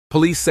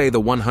Police say the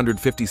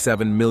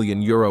 €157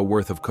 million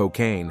worth of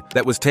cocaine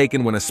that was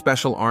taken when a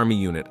special army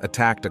unit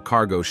attacked a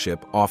cargo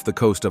ship off the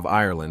coast of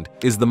Ireland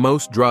is the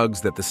most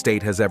drugs that the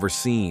state has ever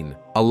seen.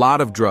 A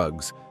lot of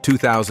drugs,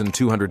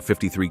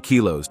 2,253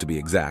 kilos to be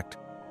exact,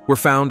 were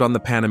found on the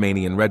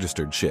Panamanian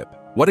registered ship.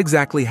 What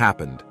exactly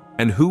happened,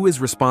 and who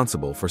is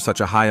responsible for such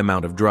a high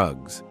amount of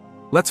drugs?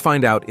 Let's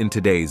find out in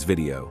today's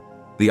video.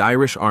 The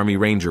Irish Army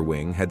Ranger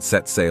Wing had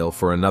set sail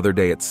for another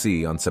day at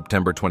sea on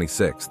September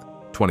 26,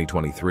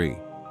 2023.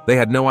 They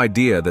had no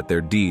idea that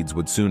their deeds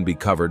would soon be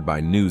covered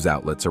by news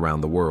outlets around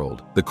the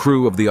world. The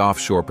crew of the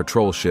offshore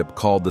patrol ship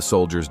called the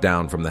soldiers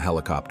down from the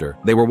helicopter.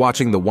 They were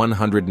watching the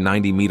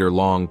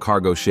 190-meter-long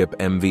cargo ship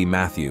MV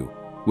Matthew,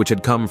 which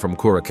had come from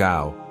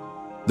Curacao.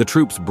 The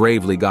troops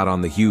bravely got on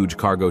the huge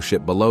cargo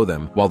ship below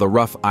them, while the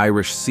rough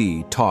Irish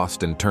sea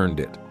tossed and turned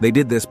it. They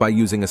did this by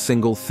using a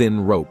single thin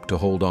rope to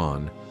hold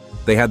on.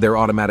 They had their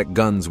automatic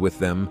guns with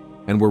them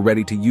and were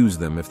ready to use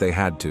them if they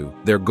had to.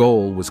 Their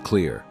goal was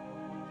clear: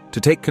 to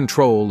take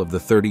control of the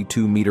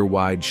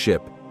 32-meter-wide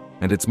ship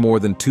and its more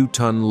than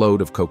 2-ton load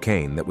of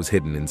cocaine that was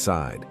hidden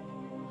inside.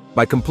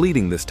 By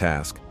completing this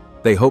task,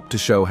 they hoped to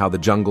show how the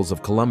jungles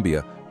of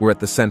Colombia were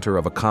at the center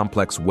of a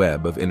complex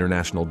web of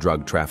international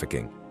drug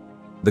trafficking.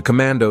 The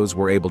Commandos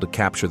were able to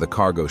capture the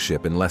cargo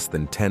ship in less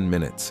than 10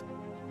 minutes.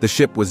 The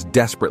ship was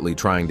desperately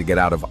trying to get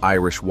out of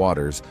Irish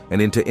waters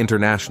and into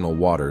international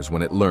waters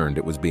when it learned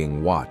it was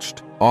being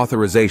watched.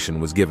 Authorization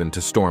was given to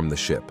storm the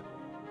ship.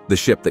 The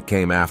ship that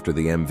came after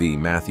the MV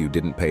Matthew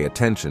didn't pay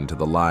attention to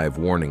the live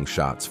warning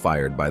shots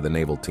fired by the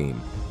naval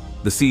team.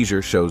 The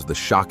seizure shows the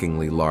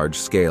shockingly large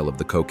scale of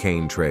the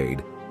cocaine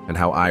trade and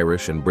how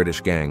Irish and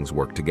British gangs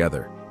work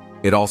together.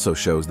 It also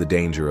shows the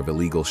danger of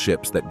illegal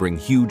ships that bring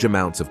huge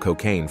amounts of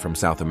cocaine from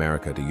South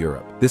America to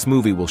Europe. This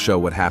movie will show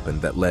what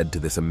happened that led to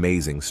this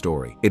amazing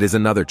story. It is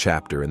another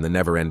chapter in the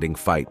never-ending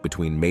fight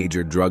between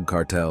major drug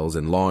cartels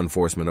and law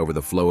enforcement over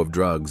the flow of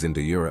drugs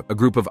into Europe. A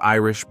group of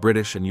Irish,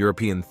 British, and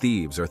European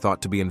thieves are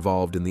thought to be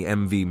involved in the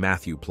MV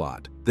Matthew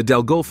plot. The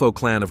Del Golfo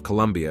clan of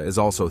Colombia is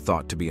also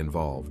thought to be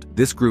involved.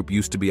 This group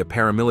used to be a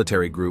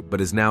paramilitary group but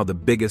is now the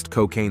biggest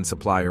cocaine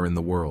supplier in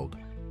the world.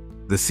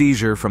 The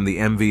seizure from the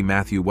MV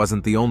Matthew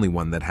wasn't the only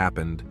one that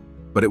happened,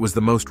 but it was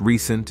the most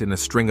recent in a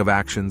string of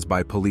actions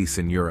by police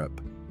in Europe.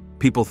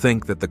 People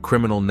think that the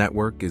criminal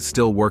network is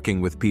still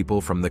working with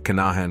people from the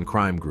Kinahan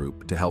crime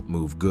group to help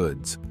move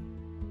goods.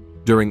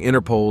 During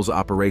Interpol's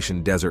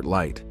Operation Desert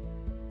Light,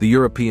 the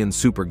European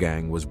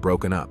supergang was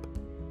broken up.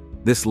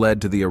 This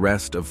led to the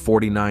arrest of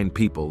 49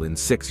 people in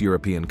 6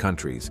 European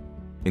countries,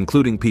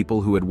 including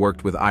people who had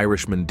worked with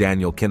Irishman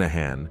Daniel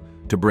Kinahan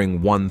to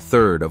bring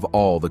 1/3 of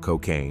all the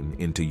cocaine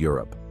into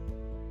Europe.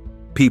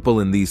 People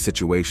in these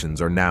situations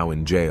are now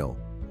in jail,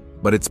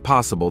 but it's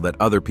possible that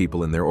other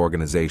people in their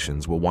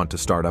organizations will want to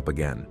start up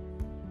again.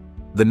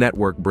 The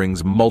network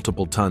brings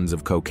multiple tons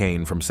of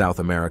cocaine from South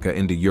America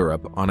into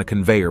Europe on a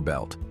conveyor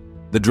belt.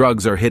 The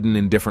drugs are hidden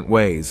in different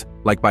ways,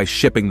 like by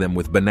shipping them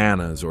with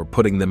bananas or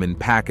putting them in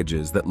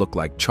packages that look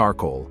like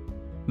charcoal.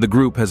 The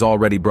group has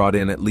already brought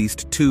in at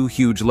least 2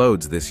 huge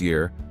loads this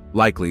year,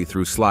 likely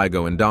through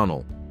Sligo and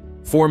Donnell.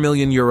 €4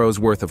 million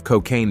worth of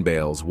cocaine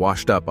bales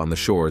washed up on the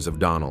shores of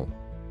Donnell.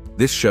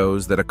 This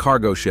shows that a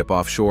cargo ship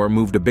offshore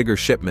moved a bigger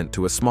shipment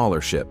to a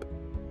smaller ship.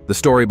 The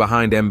story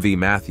behind MV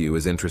Matthew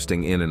is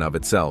interesting in and of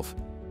itself.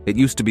 It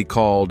used to be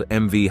called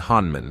MV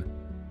Hanman,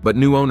 but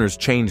new owners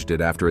changed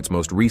it after its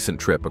most recent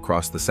trip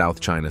across the South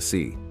China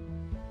Sea.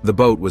 The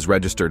boat was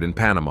registered in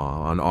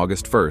Panama on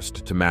August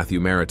 1st to Matthew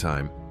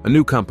Maritime, a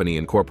new company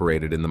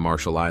incorporated in the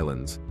Marshall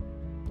Islands.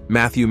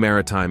 Matthew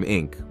Maritime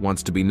Inc.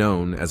 wants to be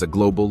known as a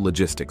global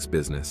logistics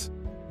business.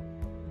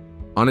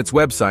 On its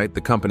website, the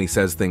company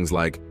says things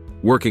like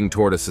working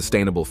toward a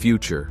sustainable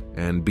future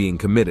and being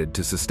committed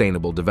to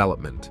sustainable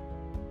development.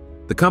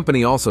 The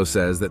company also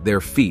says that their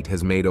fleet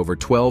has made over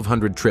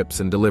 1,200 trips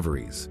and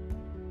deliveries.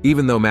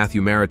 Even though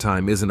Matthew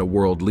Maritime isn't a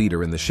world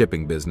leader in the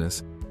shipping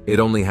business,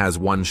 it only has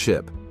one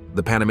ship,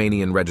 the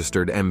Panamanian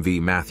registered MV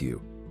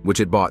Matthew,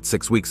 which it bought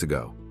 6 weeks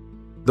ago.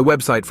 The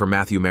website for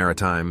Matthew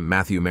Maritime,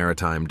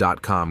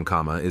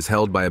 matthewmaritime.com, is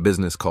held by a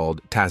business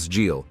called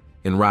Tasjil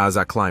in Ras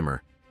Al Khaimah,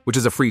 which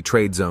is a free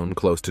trade zone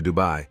close to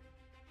Dubai.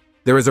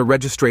 There is a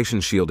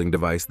registration shielding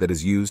device that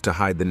is used to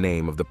hide the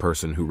name of the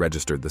person who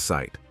registered the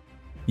site.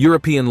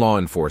 European law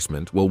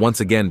enforcement will once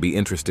again be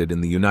interested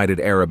in the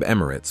United Arab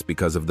Emirates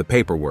because of the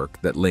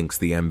paperwork that links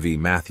the MV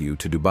Matthew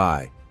to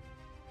Dubai.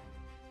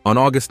 On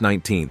August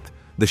 19th,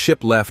 the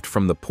ship left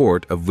from the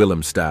port of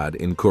Willemstad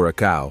in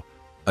Curacao,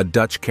 a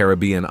Dutch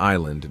Caribbean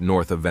island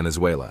north of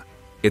Venezuela.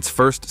 Its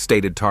first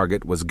stated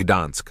target was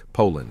Gdansk,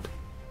 Poland.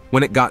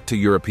 When it got to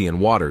European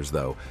waters,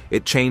 though,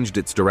 it changed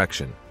its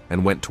direction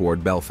and went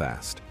toward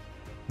Belfast.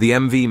 The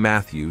MV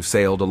Matthew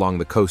sailed along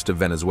the coast of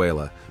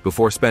Venezuela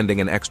before spending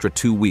an extra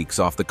 2 weeks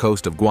off the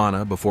coast of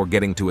Guiana before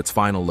getting to its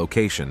final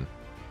location.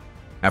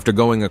 After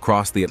going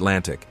across the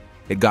Atlantic,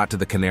 it got to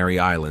the Canary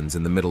Islands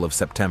in the middle of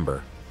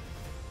September.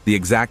 The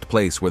exact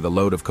place where the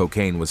load of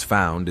cocaine was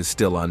found is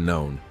still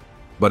unknown,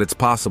 but it's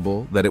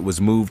possible that it was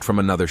moved from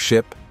another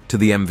ship to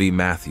the MV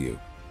Matthew.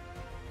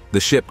 The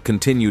ship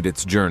continued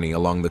its journey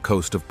along the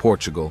coast of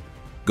Portugal,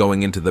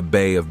 going into the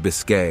Bay of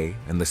Biscay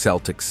and the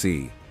Celtic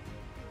Sea.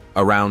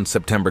 Around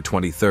September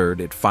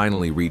 23rd, it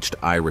finally reached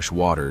Irish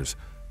waters,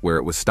 where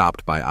it was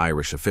stopped by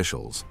Irish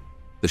officials.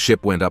 The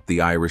ship went up the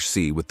Irish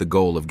Sea with the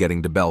goal of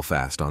getting to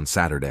Belfast on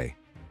Saturday.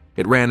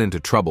 It ran into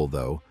trouble,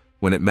 though,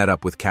 when it met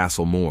up with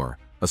Castlemore,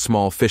 a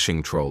small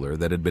fishing trawler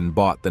that had been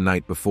bought the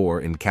night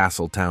before in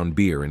Castletown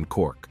Beer in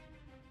Cork.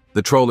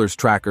 The trawler's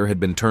tracker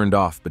had been turned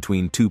off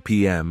between 2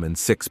 p.m. and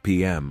 6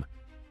 p.m.,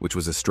 which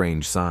was a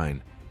strange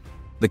sign.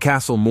 The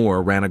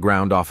Castlemore ran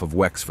aground off of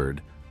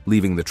Wexford,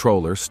 leaving the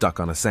trawler stuck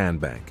on a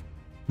sandbank.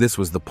 This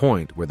was the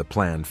point where the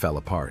plan fell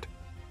apart.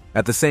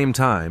 At the same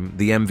time,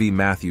 the MV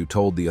Matthew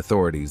told the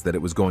authorities that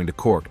it was going to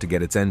Cork to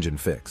get its engine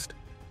fixed.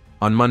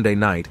 On Monday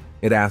night,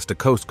 it asked a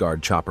Coast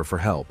Guard chopper for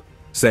help,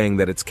 saying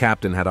that its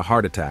captain had a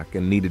heart attack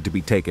and needed to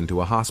be taken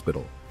to a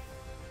hospital.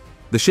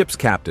 The ship's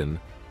captain,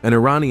 an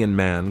Iranian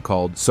man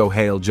called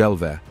Sohail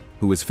Jelveh,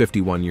 who was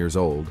 51 years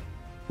old,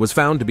 was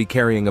found to be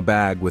carrying a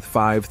bag with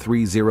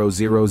 5,300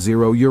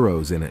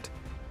 euros in it.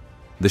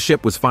 The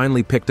ship was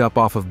finally picked up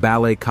off of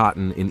Ballet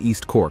Cotton in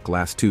East Cork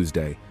last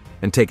Tuesday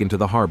and taken to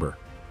the harbor.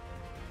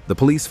 The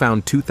police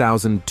found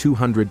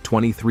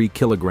 2,223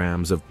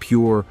 kilograms of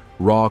pure,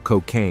 raw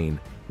cocaine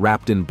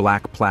wrapped in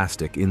black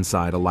plastic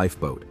inside a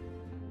lifeboat.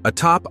 A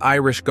top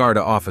Irish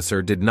Garda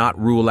officer did not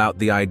rule out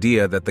the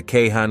idea that the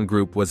Cahan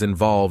group was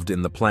involved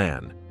in the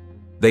plan.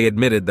 They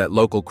admitted that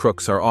local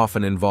crooks are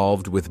often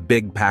involved with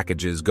big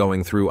packages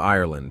going through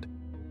Ireland.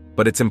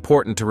 But it's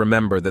important to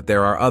remember that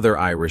there are other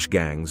Irish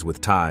gangs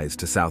with ties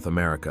to South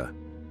America.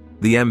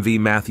 The MV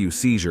Matthew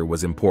seizure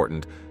was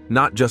important,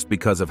 not just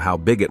because of how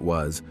big it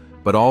was,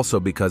 but also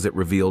because it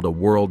revealed a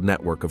world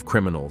network of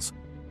criminals.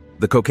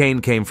 The cocaine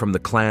came from the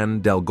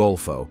Clan del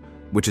Golfo,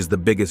 which is the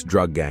biggest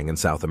drug gang in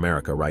South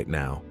America right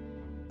now.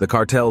 The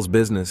cartel's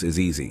business is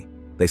easy.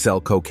 They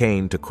sell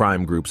cocaine to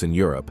crime groups in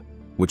Europe,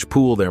 which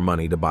pool their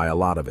money to buy a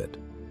lot of it.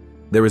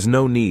 There is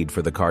no need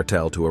for the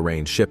cartel to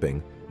arrange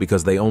shipping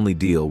because they only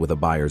deal with a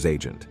buyer's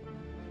agent.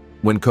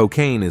 When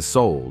cocaine is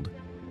sold,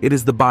 it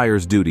is the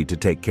buyer's duty to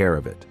take care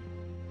of it.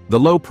 The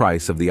low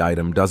price of the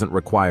item doesn't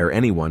require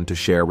anyone to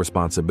share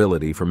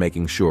responsibility for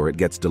making sure it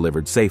gets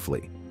delivered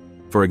safely.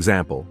 For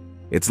example,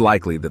 it's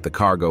likely that the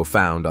cargo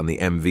found on the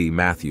MV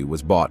Matthew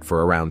was bought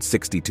for around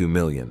 62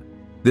 million.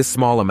 This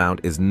small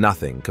amount is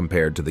nothing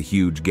compared to the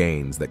huge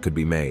gains that could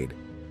be made.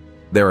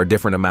 There are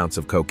different amounts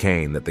of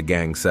cocaine that the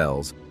gang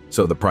sells,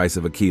 so the price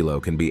of a kilo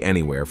can be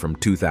anywhere from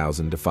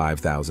 $2,000 to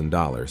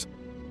 $5,000.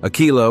 A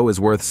kilo is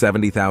worth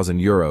 70,000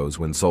 euros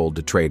when sold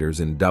to traders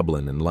in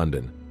Dublin and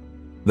London.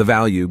 The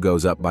value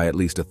goes up by at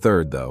least a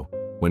third, though,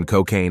 when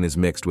cocaine is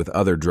mixed with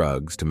other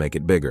drugs to make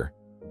it bigger.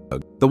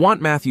 The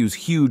Want Matthew's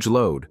huge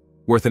load,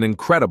 worth an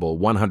incredible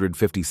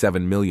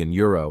 157 million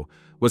euro,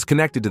 was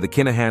connected to the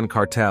Kinahan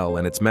cartel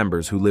and its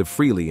members who live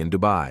freely in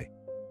Dubai.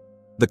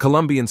 The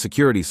Colombian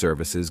security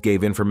services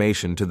gave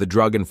information to the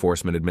Drug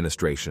Enforcement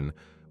Administration,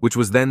 which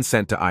was then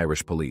sent to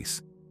Irish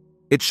police.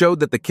 It showed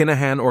that the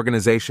Kinahan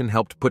organization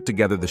helped put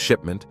together the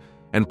shipment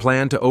and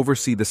planned to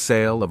oversee the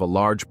sale of a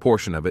large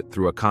portion of it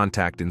through a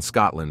contact in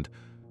Scotland,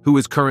 who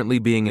is currently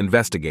being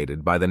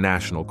investigated by the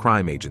National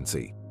Crime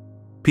Agency.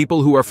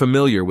 People who are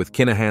familiar with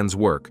Kinahan's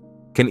work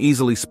can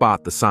easily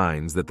spot the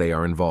signs that they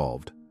are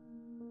involved.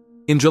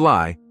 In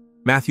July,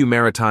 Matthew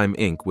Maritime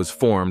Inc. was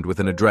formed with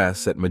an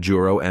address at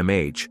Majuro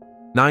MH,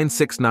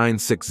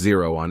 96960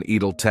 on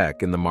Edel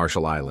Tech in the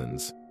Marshall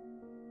Islands.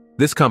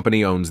 This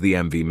company owns the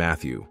MV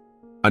Matthew.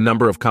 A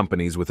number of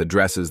companies with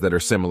addresses that are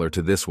similar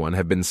to this one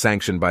have been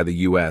sanctioned by the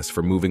U.S.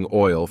 for moving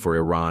oil for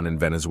Iran and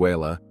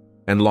Venezuela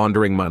and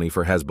laundering money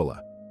for Hezbollah.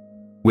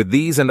 With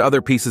these and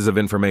other pieces of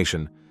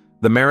information,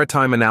 the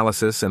Maritime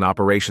Analysis and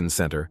Operations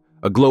Center,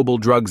 a global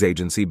drugs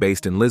agency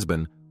based in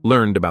Lisbon,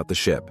 learned about the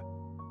ship.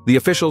 The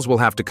officials will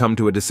have to come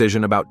to a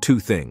decision about two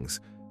things: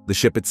 the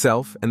ship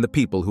itself and the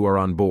people who are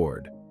on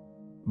board.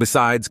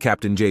 Besides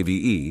Captain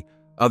JVE,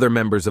 other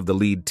members of the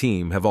lead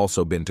team have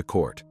also been to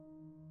court.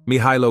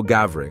 Mihailo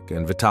Gavrik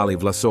and Vitaly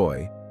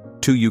Vlasoy,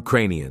 two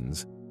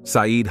Ukrainians,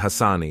 Saeed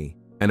Hassani,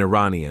 an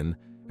Iranian,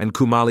 and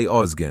Kumali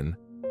Ozgen,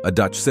 a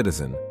Dutch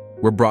citizen,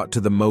 were brought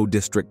to the Mo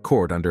District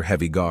Court under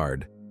heavy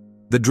guard.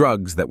 The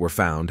drugs that were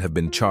found have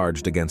been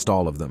charged against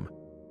all of them.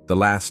 The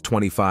last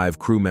 25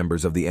 crew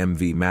members of the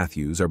MV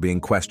Matthews are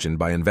being questioned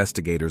by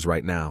investigators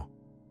right now.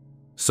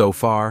 So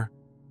far,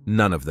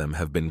 none of them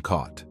have been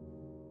caught.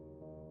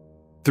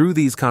 Through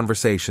these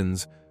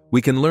conversations, we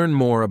can learn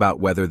more about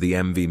whether the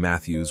MV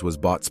Matthews was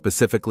bought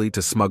specifically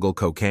to smuggle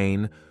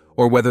cocaine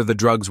or whether the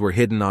drugs were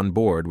hidden on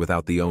board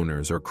without the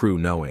owners or crew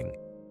knowing.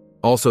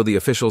 Also, the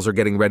officials are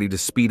getting ready to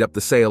speed up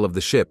the sale of the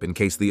ship in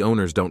case the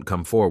owners don't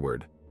come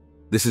forward.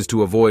 This is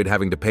to avoid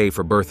having to pay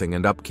for berthing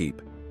and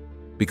upkeep.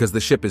 Because the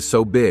ship is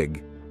so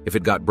big, if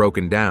it got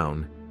broken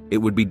down, it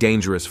would be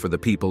dangerous for the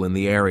people in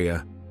the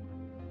area.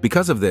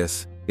 Because of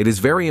this, it is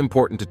very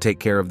important to take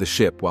care of the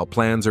ship while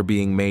plans are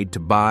being made to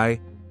buy,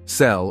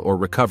 sell, or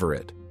recover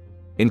it.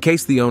 In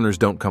case the owners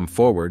don't come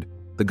forward,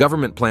 the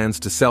government plans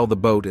to sell the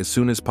boat as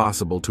soon as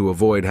possible to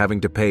avoid having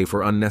to pay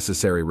for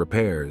unnecessary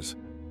repairs.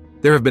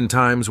 There have been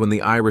times when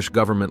the Irish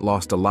government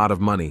lost a lot of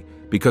money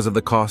because of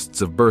the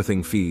costs of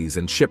berthing fees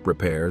and ship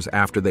repairs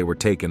after they were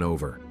taken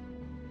over.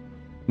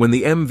 When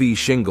the MV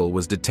Shingle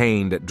was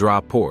detained at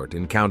Dra Port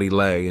in County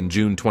Ley in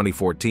June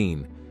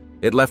 2014,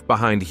 it left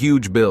behind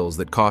huge bills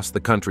that cost the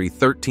country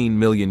 €13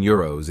 million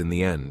in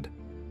the end.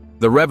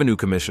 The revenue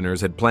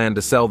commissioners had planned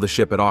to sell the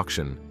ship at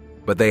auction,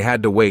 but they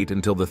had to wait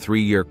until the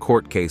 3-year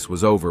court case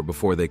was over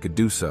before they could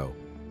do so.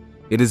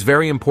 It is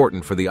very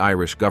important for the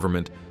Irish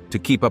government to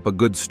keep up a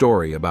good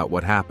story about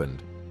what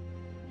happened.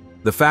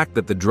 The fact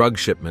that the drug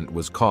shipment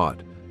was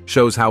caught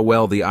shows how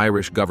well the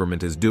Irish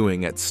government is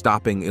doing at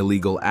stopping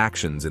illegal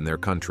actions in their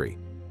country.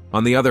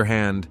 On the other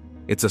hand,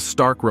 it's a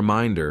stark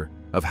reminder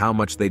of how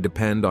much they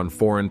depend on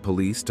foreign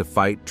police to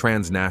fight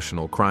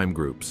transnational crime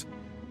groups.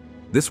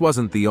 This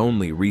wasn't the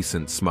only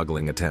recent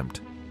smuggling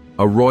attempt.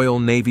 A Royal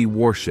Navy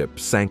warship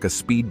sank a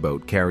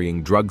speedboat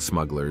carrying drug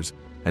smugglers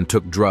and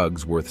took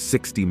drugs worth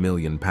 £60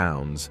 million.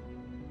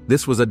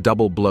 This was a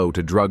double blow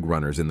to drug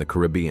runners in the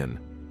Caribbean.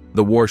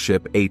 The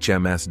warship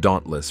HMS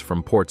Dauntless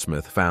from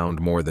Portsmouth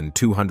found more than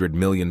 £200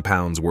 million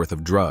worth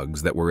of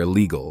drugs that were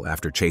illegal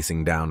after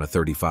chasing down a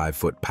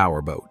 35-foot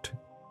powerboat.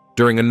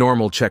 During a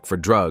normal check for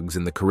drugs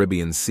in the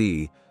Caribbean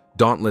Sea,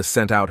 Dauntless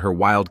sent out her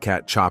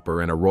Wildcat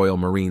chopper and a Royal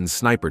Marines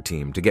sniper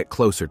team to get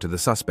closer to the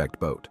suspect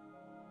boat.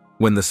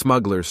 When the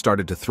smugglers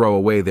started to throw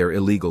away their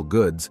illegal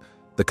goods,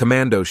 the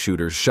Commando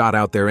shooters shot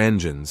out their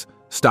engines,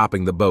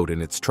 stopping the boat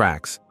in its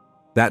tracks.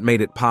 That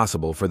made it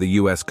possible for the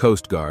U.S.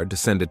 Coast Guard to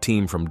send a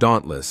team from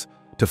Dauntless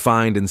to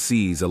find and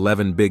seize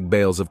 11 big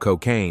bales of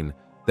cocaine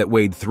that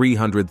weighed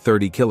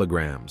 330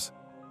 kilograms.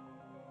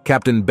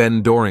 Captain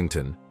Ben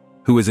Dorrington,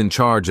 who is in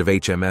charge of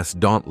HMS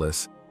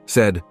Dauntless,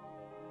 said,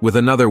 "With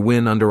another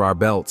win under our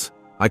belts,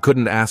 I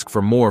couldn't ask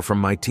for more from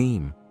my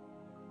team."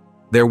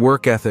 Their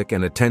work ethic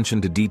and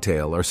attention to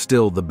detail are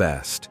still the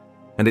best,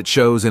 and it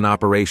shows in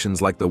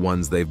operations like the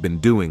ones they've been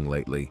doing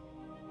lately.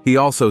 He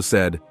also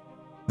said,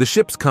 "The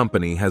ship's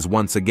company has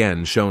once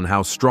again shown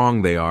how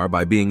strong they are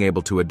by being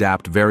able to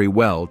adapt very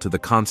well to the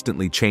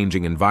constantly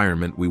changing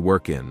environment we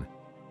work in."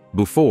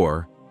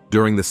 Before,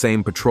 during the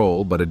same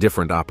patrol but a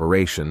different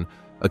operation,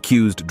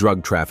 accused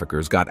drug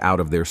traffickers got out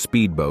of their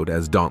speedboat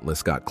as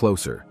Dauntless got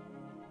closer.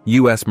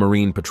 U.S.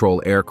 Marine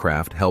Patrol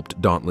aircraft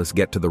helped Dauntless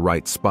get to the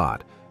right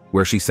spot,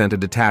 where she sent a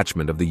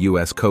detachment of the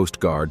U.S. Coast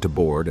Guard to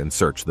board and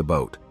search the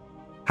boat.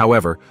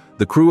 However,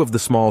 the crew of the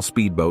small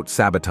speedboat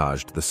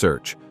sabotaged the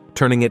search,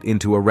 turning it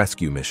into a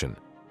rescue mission.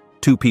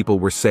 2 people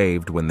were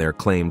saved when their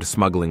claimed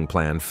smuggling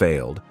plan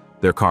failed,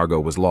 their cargo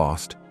was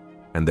lost,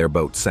 and their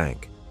boat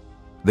sank.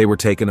 They were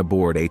taken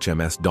aboard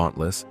HMS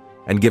Dauntless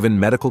and given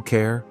medical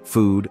care,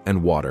 food,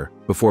 and water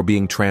before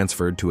being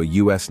transferred to a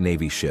U.S.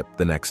 Navy ship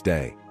the next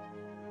day.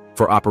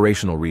 For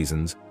operational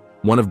reasons,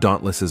 one of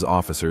Dauntless's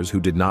officers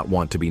who did not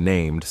want to be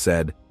named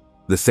said,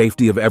 "The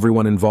safety of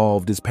everyone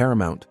involved is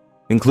paramount,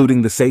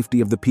 including the safety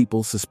of the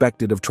people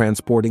suspected of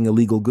transporting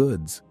illegal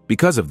goods."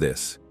 Because of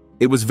this,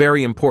 it was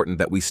very important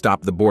that we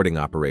stop the boarding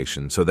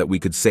operation so that we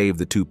could save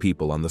the 2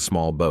 people on the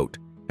small boat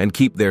and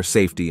keep their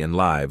safety and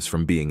lives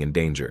from being in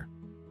danger.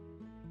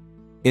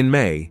 In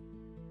May,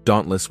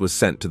 Dauntless was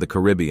sent to the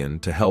Caribbean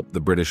to help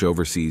the British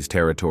overseas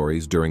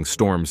territories during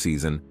storm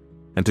season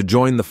and to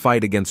join the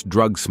fight against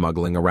drug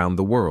smuggling around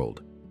the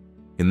world.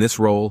 In this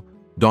role,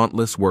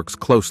 Dauntless works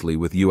closely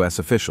with U.S.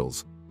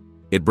 officials.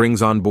 It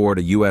brings on board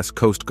a U.S.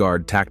 Coast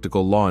Guard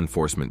tactical law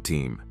enforcement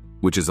team,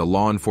 which is a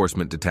law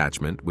enforcement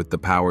detachment with the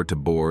power to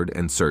board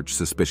and search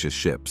suspicious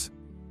ships.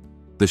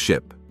 The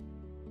ship.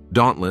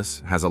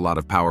 Dauntless has a lot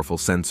of powerful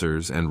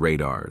sensors and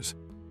radars.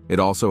 It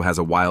also has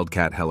a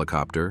Wildcat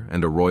helicopter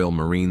and a Royal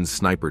Marines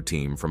sniper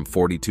team from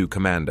 42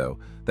 Commando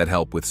that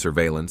help with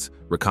surveillance,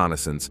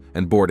 reconnaissance,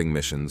 and boarding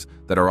missions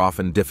that are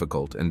often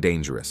difficult and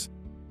dangerous.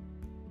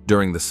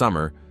 During the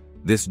summer,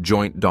 this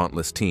joint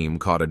Dauntless team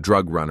caught a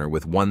drug runner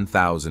with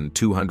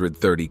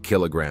 1,230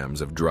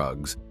 kilograms of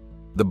drugs.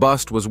 The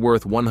bust was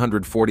worth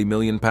 £140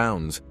 million.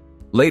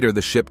 Later,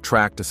 the ship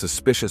tracked a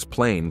suspicious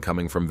plane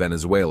coming from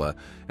Venezuela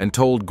and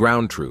told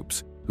ground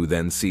troops, who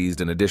then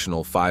seized an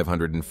additional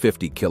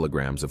 550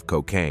 kilograms of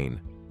cocaine.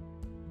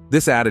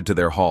 This added to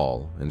their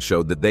haul and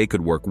showed that they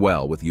could work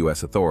well with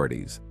U.S.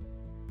 authorities.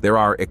 There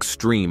are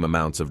extreme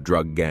amounts of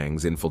drug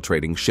gangs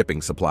infiltrating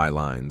shipping supply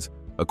lines,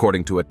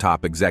 according to a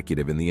top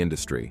executive in the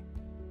industry.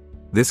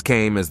 This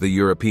came as the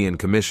European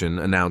Commission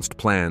announced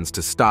plans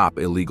to stop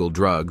illegal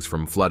drugs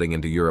from flooding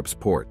into Europe's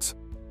ports.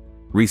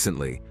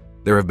 Recently,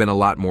 there have been a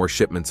lot more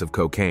shipments of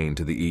cocaine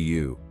to the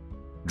EU.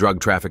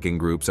 Drug trafficking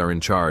groups are in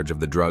charge of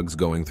the drugs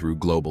going through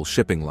global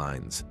shipping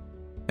lines.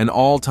 An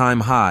all-time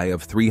high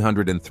of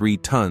 303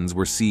 tons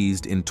were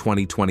seized in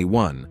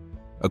 2021,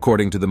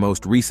 according to the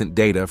most recent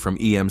data from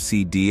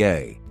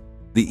EMCDA,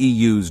 the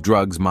EU's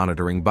drugs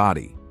monitoring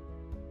body.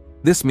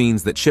 This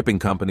means that shipping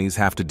companies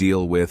have to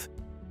deal with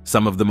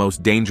some of the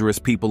most dangerous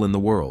people in the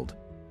world.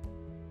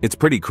 It's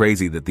pretty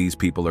crazy that these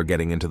people are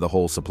getting into the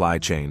whole supply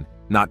chain,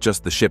 not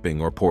just the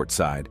shipping or port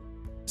side,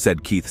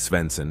 said Keith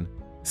Svensson,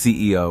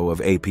 CEO of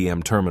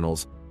APM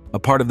Terminals, a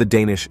part of the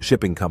Danish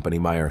shipping company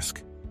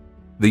Maersk.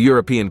 The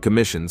European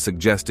Commission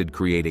suggested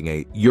creating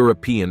a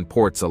European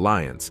Ports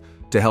Alliance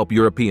to help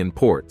European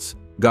ports,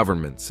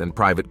 governments, and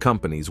private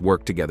companies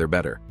work together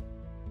better.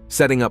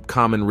 Setting up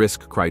common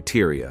risk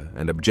criteria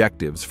and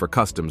objectives for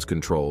customs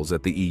controls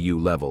at the EU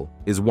level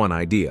is one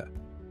idea.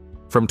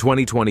 From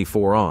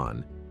 2024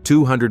 on,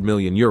 €200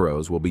 million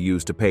will be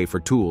used to pay for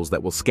tools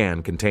that will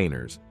scan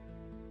containers.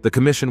 The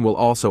Commission will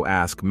also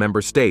ask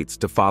member states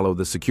to follow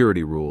the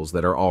security rules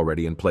that are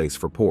already in place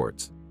for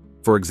ports.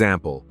 For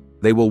example,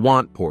 they will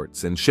want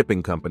ports and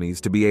shipping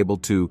companies to be able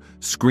to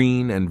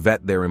screen and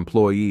vet their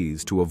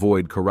employees to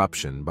avoid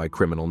corruption by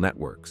criminal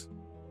networks.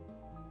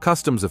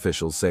 Customs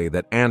officials say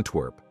that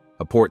Antwerp,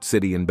 a port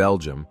city in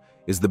Belgium,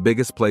 is the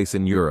biggest place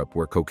in Europe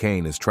where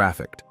cocaine is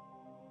trafficked.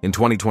 In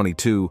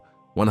 2022,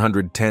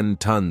 110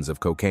 tons of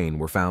cocaine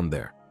were found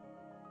there.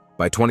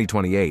 By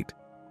 2028,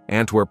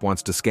 Antwerp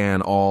wants to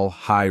scan all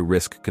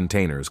high-risk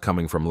containers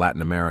coming from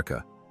Latin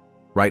America.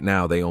 Right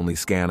now, they only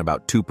scan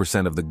about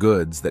 2% of the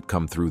goods that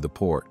come through the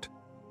port.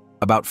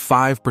 About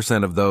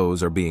 5% of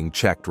those are being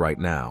checked right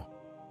now.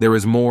 There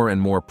is more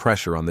and more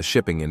pressure on the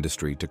shipping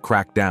industry to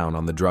crack down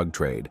on the drug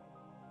trade.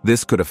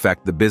 This could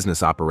affect the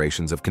business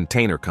operations of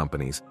container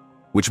companies,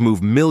 which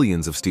move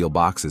millions of steel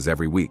boxes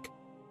every week.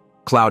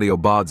 Claudio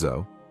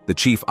Bozzo, the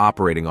chief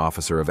operating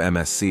officer of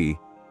MSC,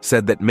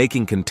 said that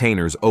making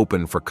containers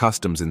open for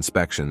customs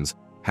inspections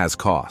has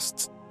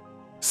costs.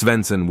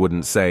 Svensson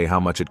wouldn't say how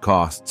much it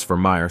costs for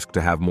Maersk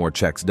to have more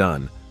checks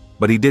done,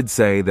 but he did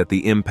say that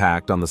the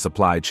impact on the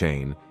supply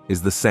chain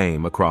is the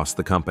same across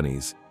the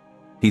companies.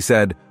 He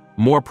said,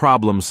 more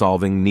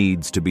problem-solving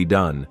needs to be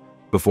done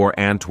before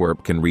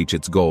Antwerp can reach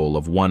its goal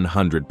of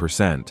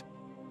 100%.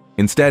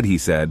 Instead, he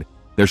said,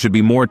 there should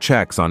be more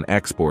checks on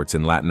exports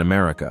in Latin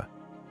America.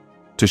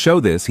 To show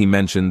this, he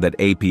mentioned that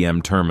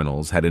APM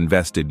Terminals had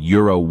invested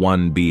Euro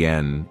 1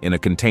 BN in a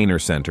container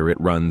center it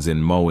runs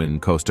in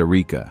Moen, Costa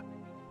Rica.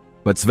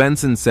 But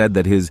Svensson said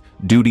that his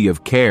duty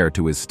of care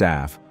to his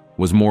staff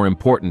was more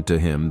important to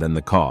him than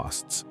the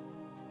costs.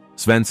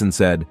 Svensson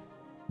said,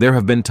 there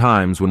have been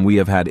times when we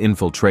have had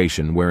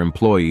infiltration where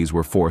employees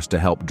were forced to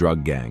help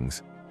drug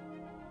gangs.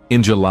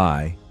 In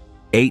July,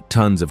 8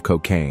 tons of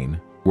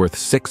cocaine, worth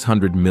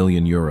 €600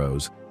 million,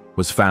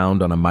 was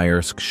found on a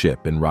Maersk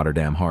ship in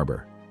Rotterdam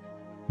Harbor.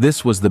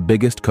 This was the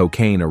biggest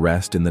cocaine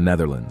arrest in the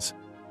Netherlands.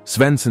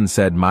 Svensson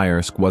said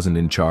Maersk wasn't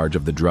in charge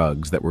of the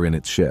drugs that were in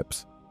its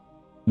ships.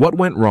 What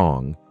went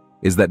wrong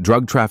is that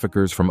drug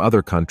traffickers from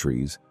other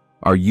countries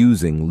are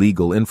using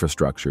legal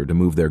infrastructure to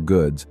move their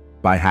goods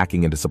by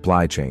hacking into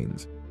supply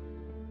chains.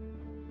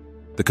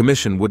 The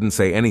Commission wouldn't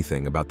say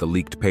anything about the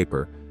leaked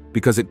paper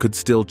because it could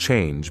still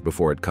change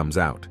before it comes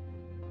out.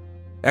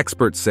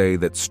 Experts say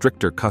that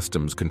stricter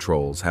customs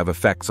controls have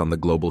effects on the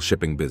global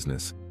shipping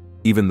business,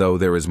 even though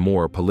there is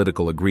more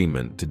political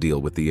agreement to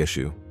deal with the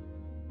issue.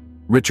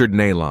 Richard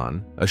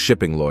Nalon, a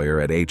shipping lawyer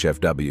at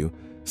HFW,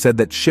 said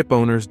that ship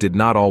owners did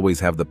not always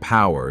have the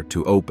power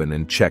to open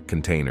and check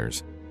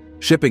containers.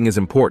 Shipping is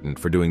important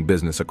for doing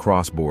business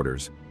across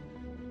borders.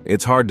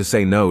 It's hard to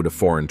say no to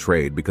foreign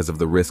trade because of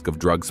the risk of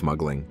drug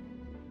smuggling.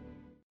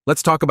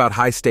 Let's talk about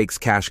high-stakes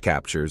cash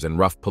captures and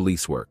rough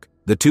police work.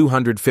 The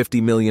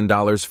 $250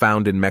 million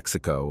found in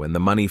Mexico and the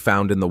money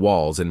found in the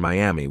walls in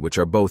Miami, which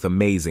are both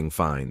amazing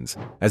finds.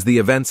 As the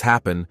events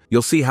happen,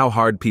 you'll see how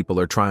hard people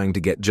are trying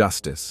to get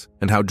justice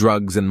and how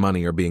drugs and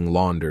money are being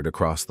laundered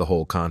across the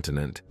whole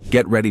continent.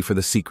 Get ready for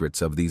the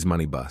secrets of these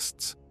money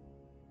busts.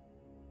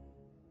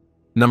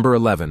 Number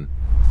 11.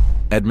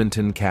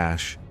 Edmonton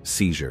Cash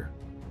Seizure.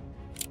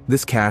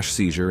 This cash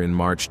seizure in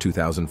March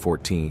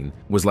 2014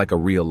 was like a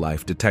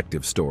real-life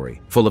detective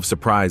story, full of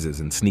surprises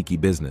and sneaky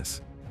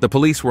business. The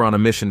police were on a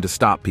mission to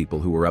stop people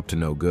who were up to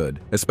no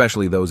good,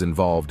 especially those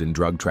involved in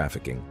drug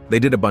trafficking. They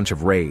did a bunch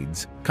of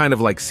raids, kind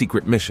of like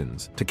secret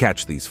missions, to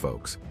catch these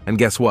folks. And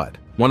guess what?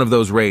 One of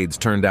those raids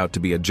turned out to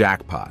be a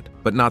jackpot,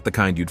 but not the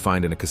kind you'd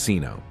find in a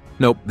casino.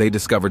 Nope, they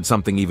discovered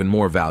something even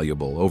more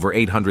valuable, over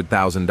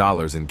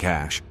 $800,000 in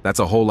cash. That's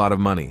a whole lot of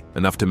money,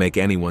 enough to make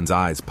anyone's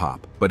eyes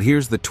pop. But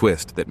here's the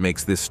twist that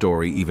makes this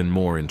story even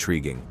more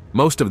intriguing.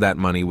 Most of that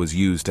money was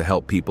used to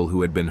help people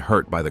who had been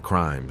hurt by the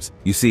crimes.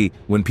 You see,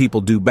 when people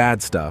do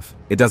bad stuff,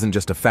 it doesn't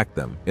just affect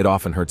them, it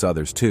often hurts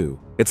others too.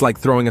 It's like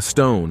throwing a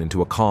stone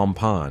into a calm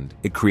pond.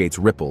 It creates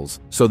ripples.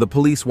 So the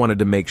police wanted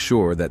to make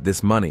sure that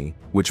this money,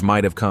 which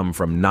might have come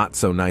from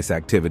not-so-nice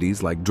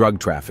activities like drug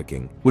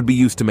trafficking, would be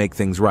used to make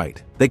things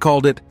right. They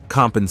called it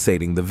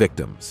compensating the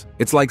victims.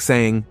 It's like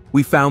saying,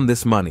 we found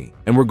this money,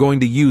 and we're going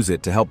to use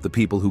it to help the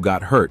people who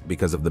got hurt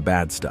because of the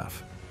bad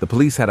stuff. The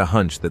police had a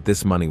hunch that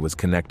this money was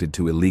connected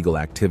to illegal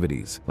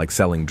activities, like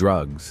selling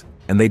drugs,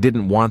 and they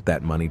didn't want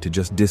that money to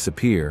just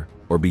disappear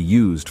or be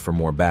used for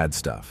more bad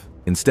stuff.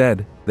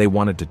 Instead, they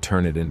wanted to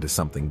turn it into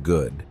something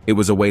good. It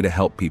was a way to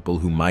help people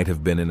who might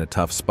have been in a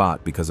tough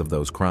spot because of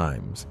those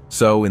crimes.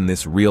 So, in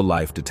this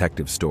real-life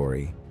detective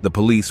story, the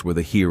police were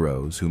the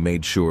heroes who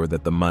made sure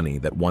that the money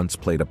that once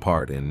played a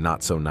part in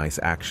not-so-nice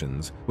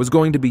actions was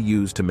going to be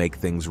used to make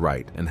things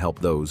right and help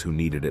those who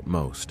needed it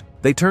most.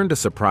 They turned a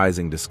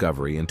surprising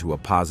discovery into a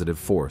positive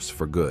force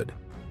for good.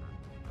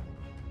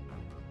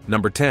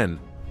 Number 10.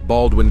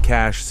 Baldwin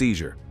cash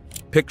seizure.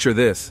 Picture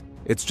this.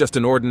 It's just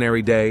an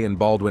ordinary day in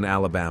Baldwin,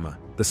 Alabama.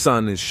 The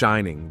sun is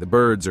shining, the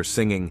birds are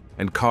singing,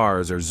 and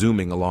cars are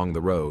zooming along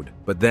the road.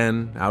 But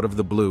then, out of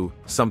the blue,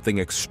 something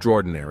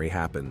extraordinary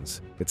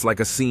happens. It's like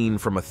a scene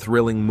from a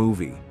thrilling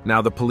movie.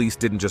 Now, the police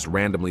didn't just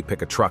randomly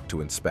pick a truck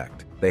to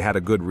inspect. They had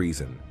a good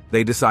reason.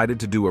 They decided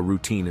to do a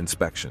routine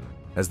inspection.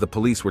 As the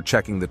police were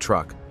checking the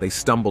truck, they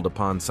stumbled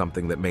upon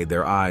something that made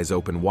their eyes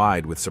open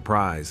wide with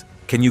surprise.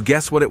 Can you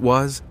guess what it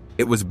was?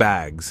 It was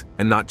bags,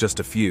 and not just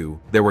a few.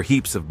 There were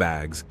heaps of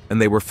bags,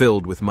 and they were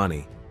filled with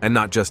money. And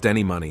not just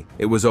any money,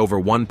 it was over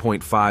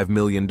 $1.5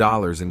 million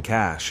in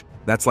cash.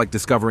 That's like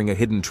discovering a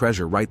hidden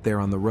treasure right there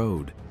on the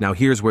road. Now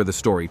here's where the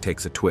story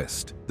takes a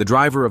twist. The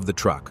driver of the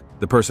truck,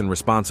 the person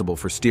responsible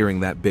for steering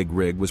that big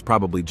rig, was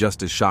probably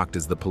just as shocked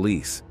as the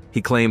police.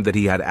 He claimed that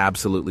he had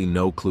absolutely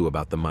no clue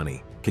about the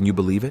money. Can you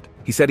believe it?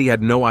 He said he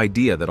had no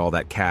idea that all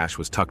that cash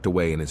was tucked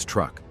away in his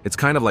truck. It's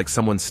kind of like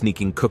someone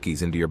sneaking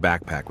cookies into your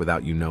backpack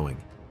without you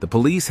knowing. The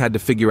police had to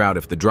figure out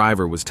if the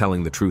driver was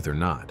telling the truth or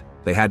not.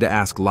 They had to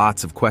ask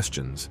lots of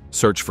questions,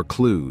 search for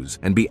clues,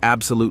 and be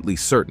absolutely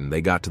certain they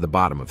got to the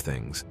bottom of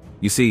things.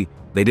 You see,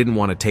 they didn't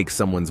want to take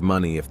someone's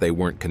money if they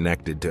weren't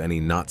connected to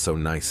any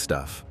not-so-nice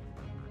stuff.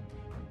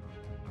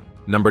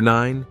 Number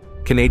 9.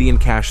 Canadian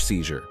cash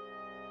seizure.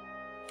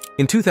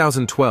 In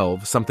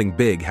 2012, something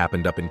big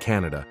happened up in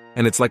Canada,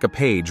 and it's like a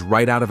page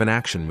right out of an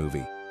action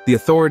movie. The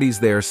authorities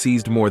there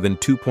seized more than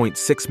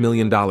 $2.6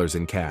 million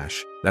in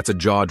cash. That's a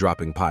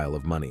jaw-dropping pile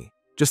of money.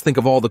 Just think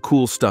of all the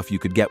cool stuff you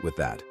could get with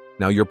that.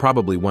 Now you're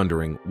probably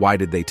wondering, why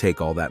did they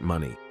take all that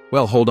money?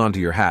 Well, hold on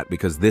to your hat,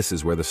 because this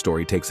is where the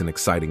story takes an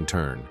exciting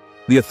turn.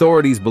 The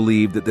authorities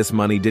believed that this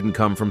money didn't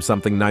come from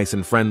something nice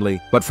and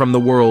friendly, but from the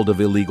world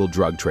of illegal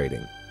drug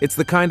trading. It's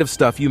the kind of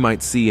stuff you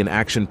might see in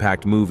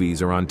action-packed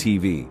movies or on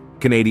TV.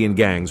 Canadian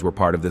gangs were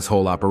part of this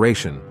whole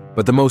operation.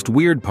 But the most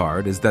weird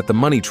part is that the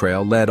money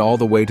trail led all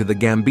the way to the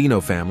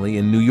Gambino family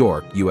in New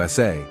York,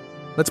 USA.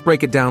 Let's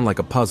break it down like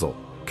a puzzle.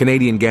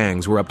 Canadian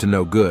gangs were up to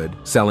no good,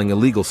 selling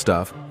illegal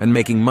stuff and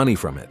making money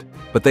from it.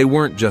 But they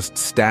weren't just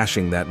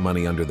stashing that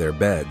money under their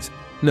beds.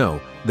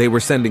 No, they were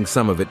sending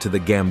some of it to the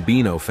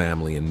Gambino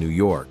family in New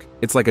York.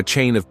 It's like a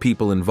chain of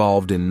people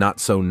involved in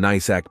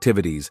not-so-nice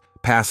activities,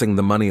 passing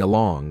the money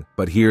along.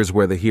 But here's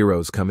where the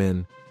heroes come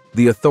in.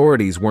 The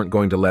authorities weren't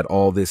going to let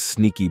all this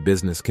sneaky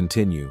business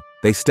continue.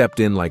 They stepped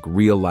in like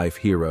real-life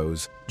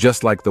heroes,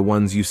 just like the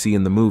ones you see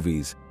in the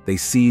movies. They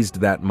seized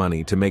that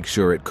money to make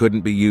sure it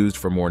couldn't be used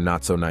for more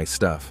not-so-nice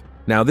stuff.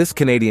 Now, this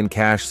Canadian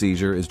cash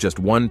seizure is just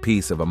one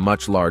piece of a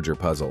much larger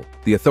puzzle.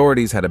 The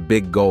authorities had a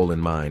big goal in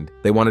mind.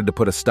 They wanted to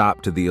put a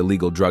stop to the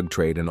illegal drug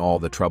trade and all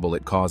the trouble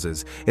it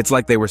causes. It's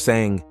like they were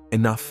saying,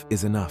 enough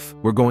is enough.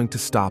 We're going to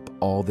stop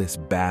all this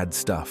bad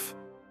stuff.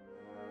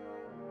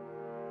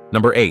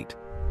 Number 8.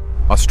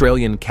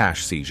 Australian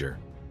cash seizure.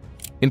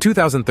 In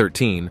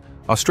 2013,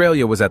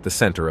 Australia was at the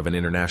center of an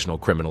international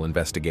criminal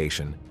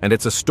investigation, and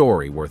it's a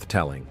story worth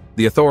telling.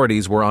 The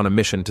authorities were on a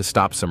mission to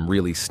stop some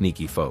really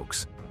sneaky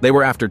folks. They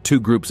were after two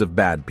groups of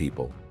bad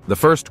people. The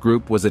first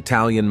group was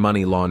Italian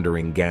money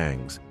laundering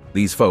gangs.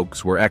 These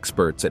folks were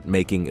experts at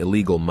making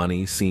illegal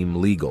money seem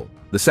legal.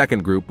 The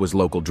second group was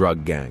local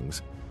drug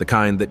gangs, the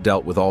kind that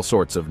dealt with all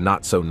sorts of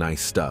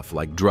not-so-nice stuff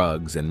like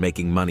drugs and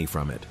making money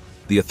from it.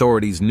 The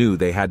authorities knew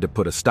they had to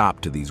put a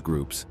stop to these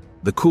groups.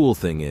 The cool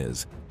thing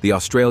is, the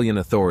Australian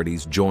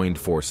authorities joined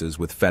forces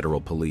with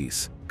federal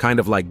police, kind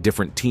of like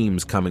different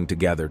teams coming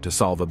together to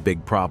solve a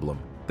big problem.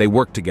 They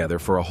worked together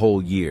for a whole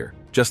year,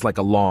 just like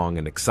a long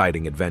and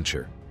exciting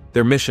adventure.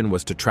 Their mission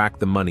was to track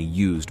the money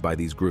used by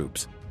these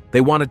groups.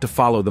 They wanted to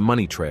follow the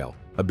money trail,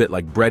 a bit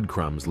like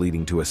breadcrumbs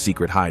leading to a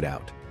secret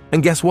hideout.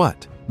 And guess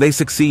what? They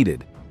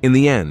succeeded. In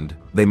the end,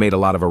 they made a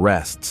lot of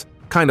arrests,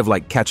 kind of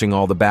like catching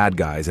all the bad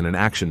guys in an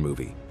action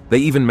movie. They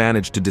even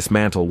managed to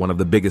dismantle one of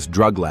the biggest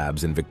drug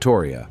labs in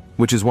Victoria,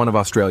 which is one of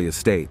Australia's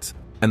states.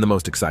 And the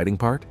most exciting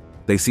part?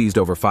 They seized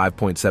over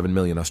 5.7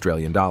 million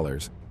Australian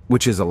dollars,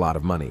 which is a lot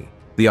of money.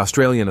 The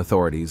Australian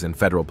authorities and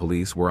federal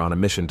police were on a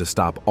mission to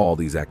stop all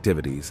these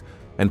activities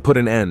and put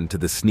an end to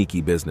the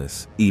sneaky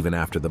business, even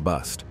after the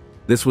bust.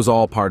 This was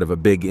all part of a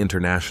big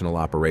international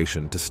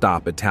operation to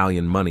stop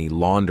Italian money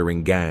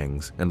laundering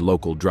gangs and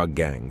local drug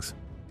gangs.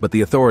 But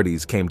the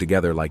authorities came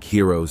together like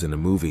heroes in a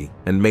movie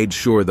and made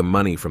sure the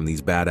money from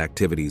these bad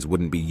activities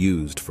wouldn't be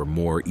used for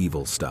more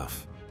evil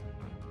stuff.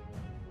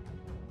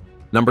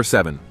 Number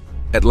 7.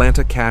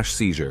 Atlanta cash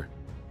seizure.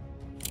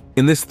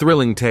 In this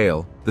thrilling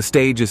tale, the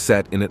stage is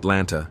set in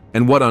Atlanta,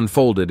 and what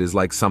unfolded is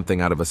like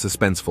something out of a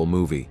suspenseful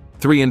movie.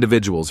 3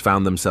 individuals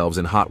found themselves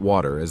in hot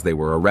water as they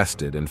were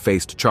arrested and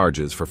faced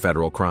charges for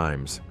federal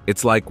crimes.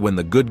 It's like when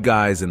the good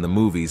guys in the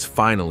movies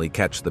finally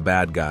catch the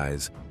bad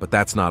guys, but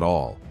that's not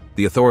all.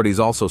 The authorities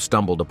also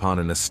stumbled upon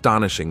an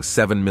astonishing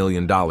 $7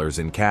 million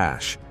in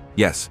cash.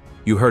 Yes,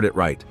 you heard it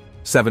right,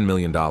 $7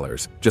 million.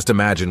 Just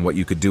imagine what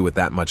you could do with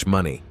that much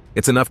money.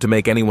 It's enough to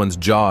make anyone's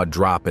jaw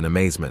drop in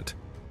amazement.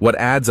 What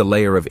adds a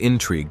layer of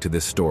intrigue to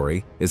this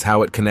story is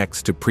how it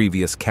connects to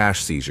previous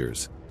cash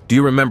seizures. Do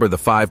you remember the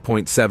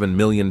 $5.7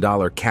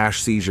 million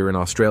cash seizure in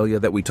Australia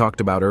that we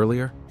talked about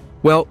earlier?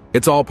 Well,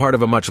 it's all part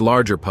of a much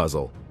larger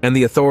puzzle, and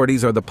the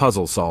authorities are the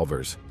puzzle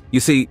solvers. You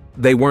see,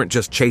 they weren't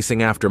just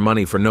chasing after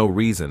money for no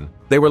reason.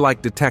 They were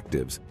like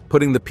detectives,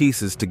 putting the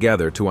pieces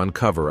together to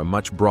uncover a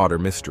much broader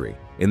mystery.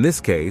 In this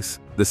case,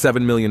 the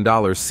 $7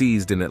 million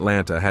seized in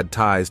Atlanta had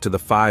ties to the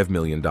 $5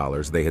 million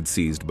they had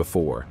seized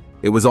before.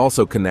 It was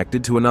also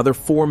connected to another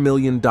 $4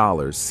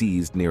 million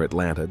seized near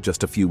Atlanta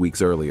just a few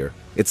weeks earlier.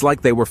 It's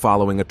like they were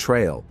following a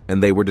trail,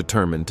 and they were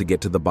determined to get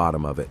to the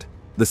bottom of it.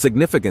 The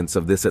significance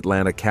of this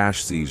Atlanta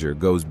cash seizure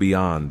goes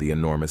beyond the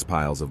enormous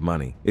piles of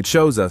money. It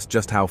shows us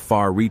just how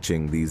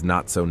far-reaching these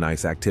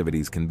not-so-nice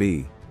activities can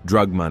be.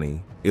 Drug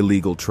money,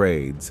 illegal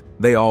trades,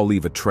 they all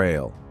leave a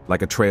trail,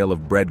 like a trail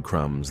of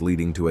breadcrumbs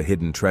leading to a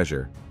hidden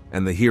treasure,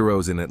 and the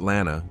heroes in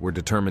Atlanta were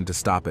determined to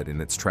stop it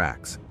in its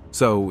tracks.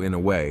 So, in a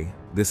way,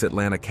 this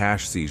Atlanta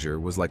cash seizure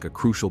was like a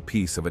crucial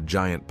piece of a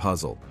giant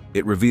puzzle.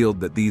 It revealed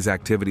that these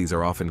activities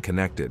are often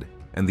connected,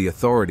 and the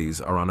authorities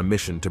are on a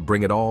mission to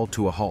bring it all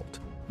to a halt.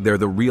 They're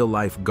the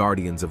real-life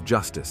guardians of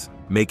justice,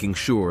 making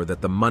sure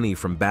that the money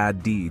from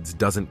bad deeds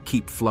doesn't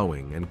keep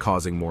flowing and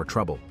causing more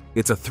trouble.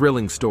 It's a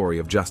thrilling story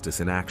of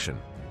justice in action.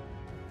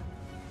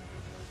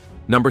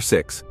 Number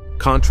 6.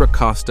 Contra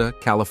Costa,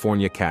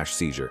 California cash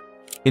seizure.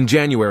 In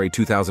January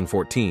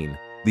 2014,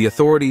 the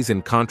authorities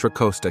in Contra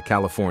Costa,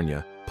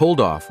 California, pulled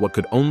off what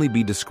could only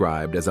be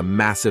described as a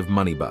massive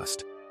money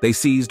bust. They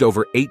seized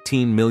over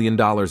 $18 million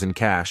in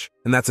cash,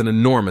 and that's an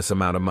enormous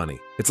amount of money.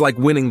 It's like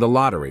winning the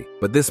lottery,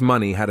 but this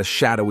money had a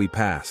shadowy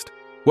past.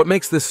 What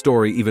makes this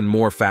story even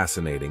more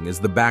fascinating is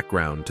the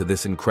background to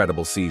this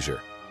incredible seizure.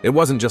 It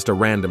wasn't just a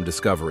random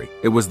discovery.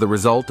 It was the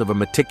result of a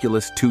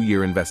meticulous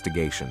 2-year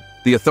investigation.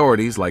 The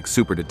authorities, like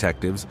super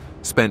detectives,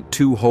 spent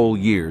 2 whole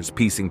years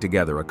piecing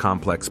together a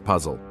complex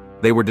puzzle.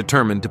 They were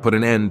determined to put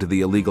an end to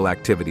the illegal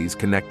activities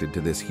connected to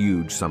this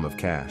huge sum of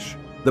cash.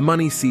 The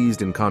money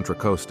seized in Contra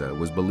Costa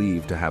was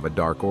believed to have a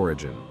dark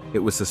origin. It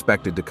was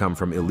suspected to come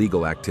from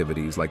illegal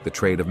activities like the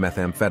trade of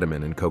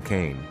methamphetamine and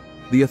cocaine.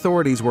 The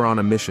authorities were on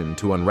a mission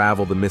to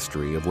unravel the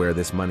mystery of where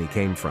this money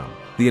came from.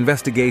 The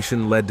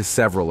investigation led to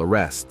several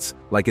arrests,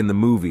 like in the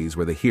movies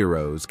where the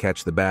heroes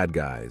catch the bad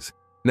guys.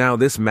 Now,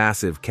 this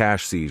massive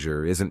cash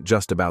seizure isn't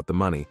just about the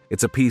money,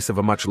 it's a piece of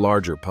a much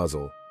larger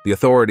puzzle. The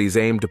authorities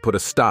aimed to put a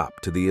stop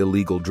to the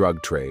illegal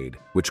drug trade,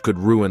 which could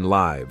ruin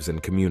lives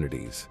and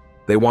communities.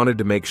 They wanted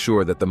to make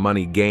sure that the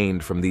money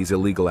gained from these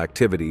illegal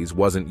activities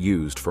wasn't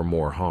used for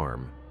more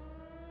harm.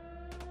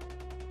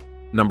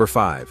 Number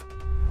 5.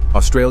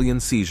 Australian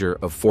seizure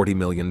of $40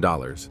 million.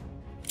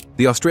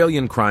 The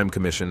Australian Crime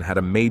Commission had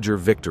a major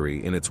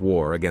victory in its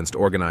war against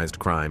organized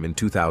crime in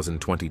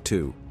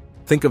 2022.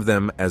 Think of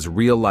them as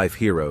real-life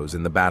heroes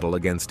in the battle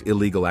against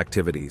illegal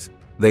activities.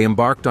 They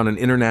embarked on an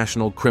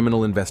international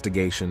criminal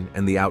investigation,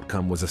 and the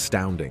outcome was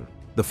astounding.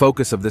 The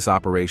focus of this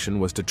operation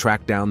was to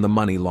track down the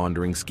money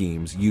laundering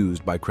schemes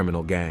used by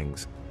criminal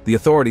gangs. The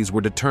authorities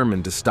were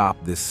determined to stop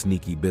this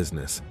sneaky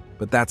business.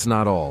 But that's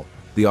not all.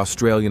 The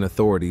Australian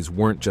authorities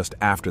weren't just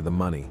after the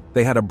money.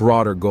 They had a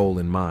broader goal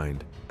in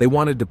mind. They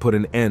wanted to put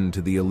an end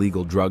to the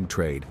illegal drug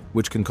trade,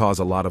 which can cause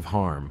a lot of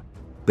harm.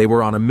 They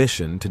were on a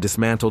mission to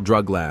dismantle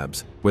drug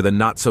labs, where the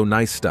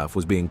not-so-nice stuff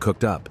was being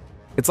cooked up.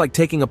 It's like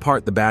taking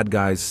apart the bad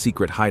guys'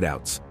 secret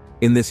hideouts.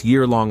 In this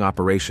year-long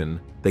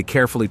operation, they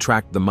carefully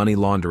tracked the money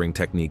laundering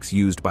techniques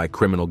used by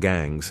criminal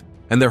gangs,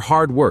 and their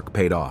hard work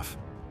paid off.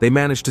 They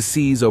managed to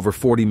seize over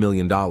 $40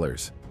 million.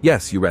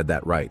 Yes, you read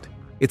that right.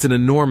 It's an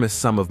enormous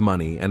sum of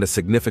money and a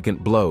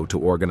significant blow to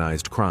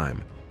organized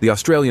crime. The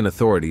Australian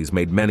authorities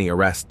made many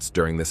arrests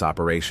during this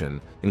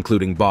operation,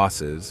 including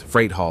bosses,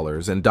 freight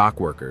haulers, and dock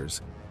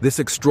workers. This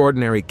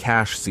extraordinary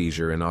cash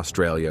seizure in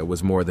Australia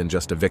was more than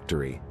just a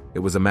victory. It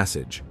was a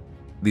message.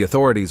 The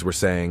authorities were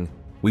saying,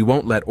 "We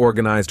won't let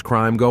organized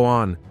crime go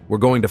on. We're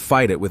going to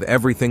fight it with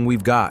everything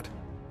we've got."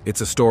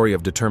 It's a story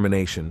of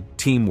determination,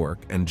 teamwork,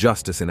 and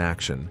justice in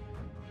action.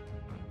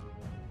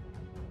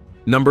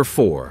 Number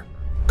 4.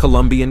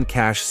 Colombian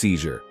cash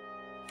seizure.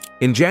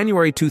 In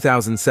January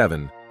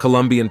 2007,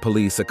 Colombian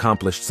police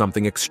accomplished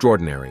something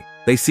extraordinary.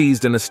 They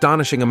seized an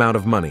astonishing amount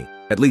of money,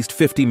 at least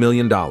 $50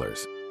 million.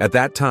 At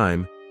that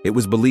time, it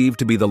was believed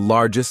to be the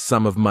largest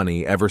sum of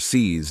money ever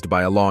seized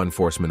by a law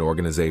enforcement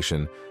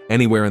organization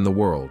anywhere in the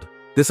world.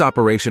 This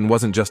operation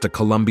wasn't just a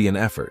Colombian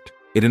effort.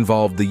 It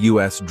involved the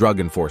U.S. Drug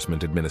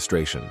Enforcement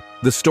Administration.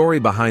 The story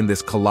behind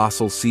this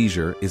colossal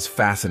seizure is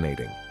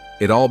fascinating.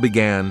 It all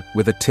began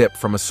with a tip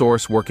from a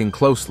source working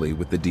closely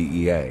with the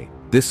DEA.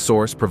 This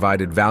source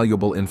provided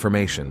valuable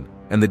information,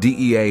 and the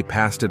DEA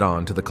passed it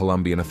on to the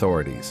Colombian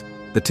authorities.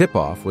 The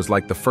tip-off was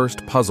like the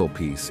first puzzle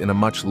piece in a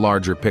much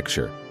larger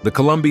picture. The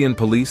Colombian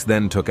police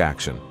then took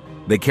action.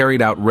 They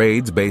carried out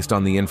raids based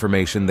on the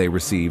information they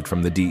received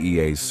from the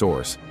DEA's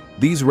source.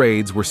 These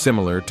raids were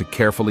similar to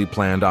carefully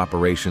planned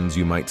operations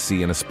you might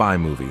see in a spy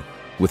movie,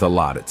 with a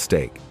lot at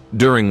stake.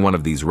 During one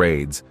of these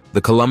raids,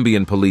 the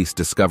Colombian police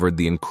discovered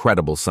the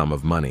incredible sum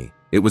of money.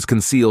 It was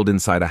concealed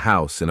inside a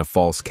house in a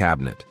false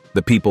cabinet.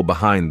 The people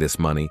behind this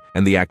money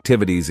and the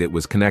activities it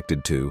was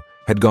connected to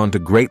had gone to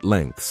great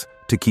lengths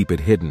to keep it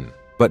hidden.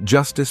 But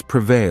justice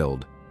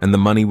prevailed, and the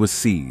money was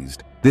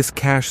seized. This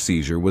cash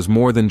seizure was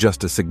more than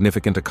just a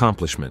significant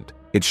accomplishment.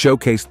 It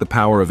showcased the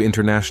power of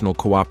international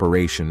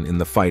cooperation in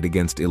the fight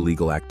against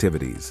illegal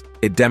activities.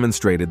 It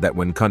demonstrated that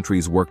when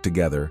countries work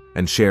together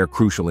and share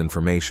crucial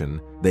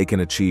information, they can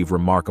achieve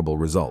remarkable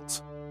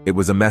results. It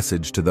was a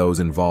message to those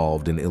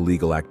involved in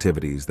illegal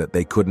activities that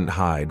they couldn't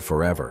hide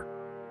forever.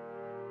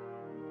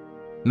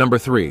 Number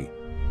 3.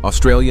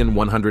 Australian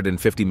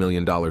 $150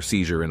 million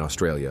seizure in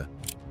Australia.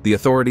 The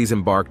authorities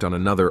embarked on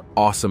another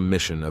awesome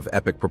mission of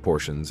epic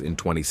proportions in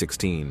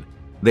 2016.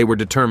 They were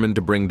determined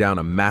to bring down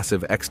a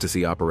massive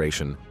ecstasy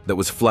operation that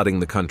was flooding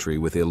the country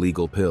with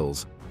illegal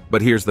pills.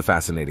 But here's the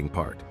fascinating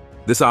part.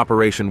 This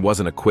operation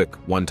wasn't a quick,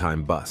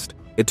 one-time bust.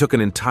 It took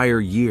an entire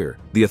year.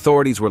 The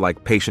authorities were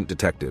like patient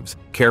detectives,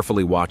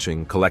 carefully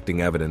watching,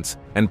 collecting evidence,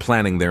 and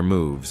planning their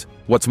moves.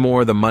 What's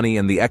more, the money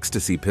and the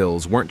ecstasy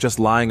pills weren't just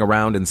lying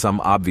around in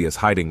some obvious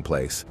hiding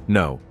place.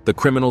 No, the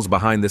criminals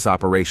behind this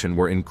operation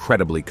were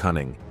incredibly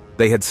cunning.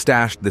 They had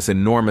stashed this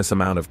enormous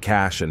amount of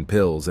cash and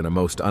pills in a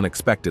most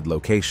unexpected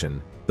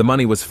location. The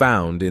money was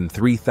found in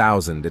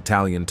 3,000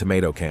 Italian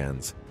tomato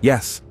cans.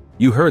 Yes,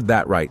 you heard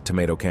that right,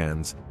 tomato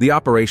cans. The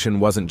operation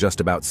wasn't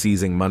just about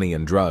seizing money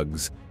and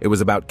drugs, it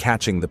was about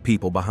catching the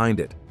people behind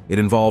it. It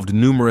involved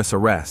numerous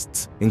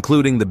arrests,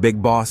 including the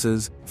big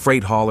bosses,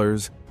 freight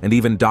haulers, and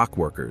even dock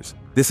workers.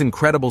 This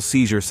incredible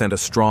seizure sent a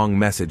strong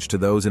message to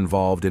those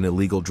involved in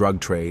illegal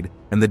drug trade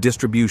and the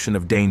distribution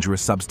of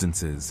dangerous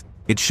substances.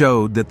 It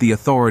showed that the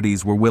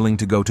authorities were willing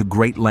to go to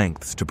great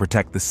lengths to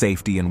protect the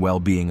safety and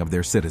well-being of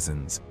their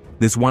citizens.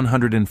 This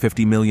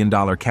 $150 million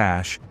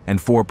cash and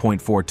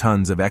 4.4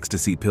 tons of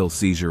ecstasy pill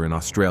seizure in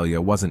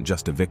Australia wasn't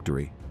just a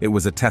victory. It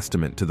was a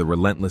testament to the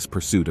relentless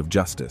pursuit of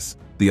justice.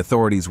 The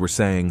authorities were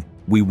saying,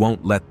 "We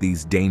won't let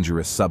these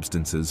dangerous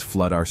substances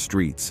flood our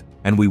streets,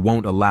 and we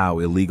won't allow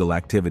illegal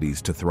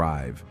activities to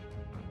thrive."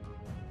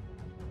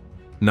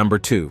 Number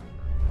 2.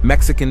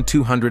 Mexican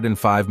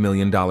 $205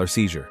 million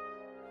seizure.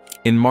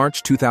 In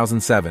March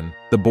 2007,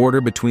 the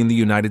border between the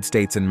United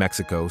States and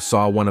Mexico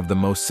saw one of the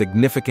most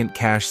significant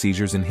cash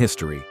seizures in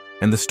history,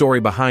 and the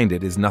story behind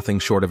it is nothing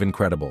short of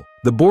incredible.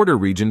 The border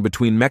region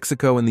between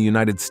Mexico and the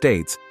United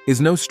States is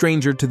no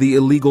stranger to the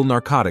illegal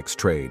narcotics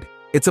trade.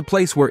 It's a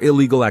place where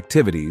illegal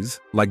activities,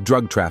 like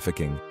drug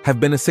trafficking, have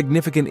been a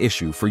significant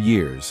issue for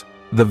years.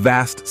 The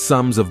vast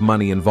sums of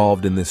money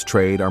involved in this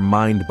trade are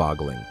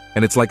mind-boggling,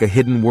 and it's like a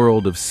hidden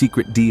world of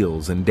secret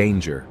deals and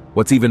danger.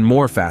 What's even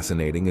more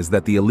fascinating is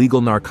that the illegal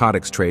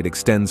narcotics trade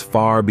extends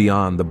far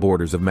beyond the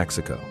borders of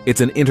Mexico.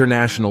 It's an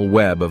international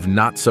web of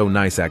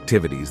not-so-nice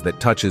activities that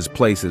touches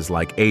places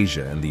like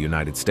Asia and the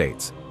United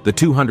States. The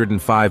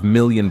 $205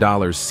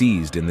 million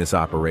seized in this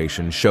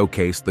operation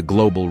showcased the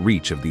global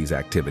reach of these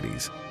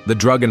activities. The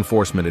Drug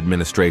Enforcement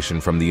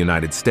Administration from the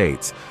United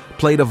States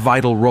played a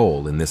vital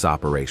role in this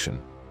operation.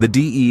 The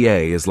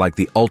DEA is like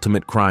the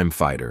ultimate crime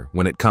fighter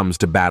when it comes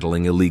to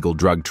battling illegal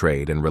drug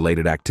trade and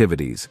related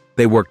activities.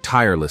 They work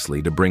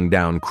tirelessly to bring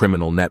down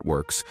criminal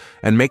networks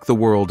and make the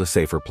world a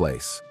safer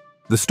place.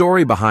 The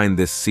story behind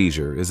this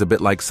seizure is a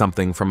bit like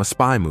something from a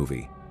spy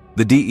movie.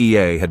 The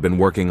DEA had been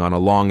working on a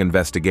long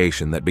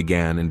investigation that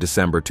began in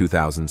December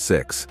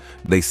 2006.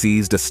 They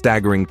seized a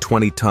staggering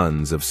 20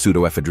 tons of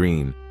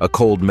pseudoephedrine, a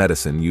cold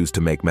medicine used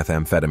to make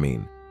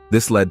methamphetamine.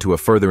 This led to a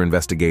further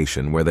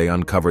investigation where they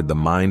uncovered the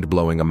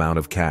mind-blowing amount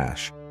of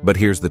cash. But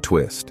here's the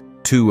twist.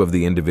 2 of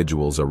the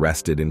individuals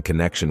arrested in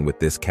connection with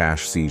this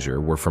cash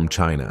seizure were from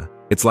China.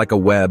 It's like a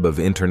web of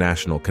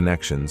international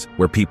connections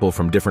where people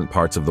from different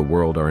parts of the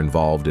world are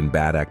involved in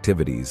bad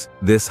activities.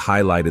 This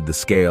highlighted the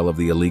scale of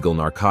the illegal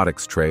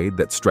narcotics trade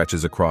that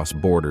stretches across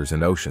borders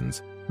and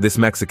oceans. This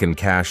Mexican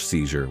cash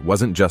seizure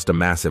wasn't just a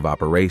massive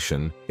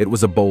operation, it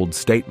was a bold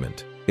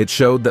statement. It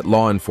showed that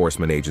law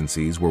enforcement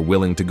agencies were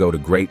willing to go to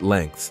great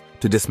lengths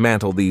to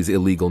dismantle these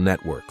illegal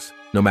networks,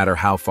 no matter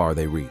how far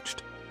they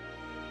reached.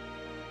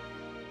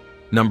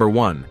 Number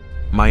 1.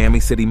 Miami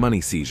City money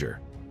seizure.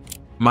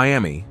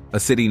 Miami, a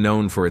city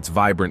known for its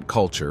vibrant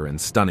culture and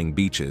stunning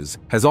beaches,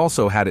 has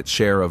also had its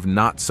share of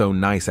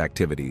not-so-nice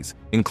activities,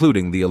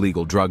 including the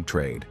illegal drug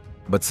trade.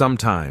 But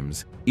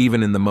sometimes,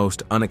 even in the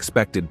most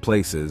unexpected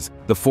places,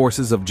 the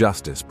forces of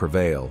justice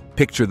prevail.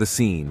 Picture the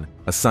scene,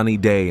 a sunny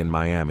day in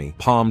Miami,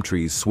 palm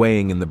trees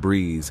swaying in the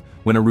breeze,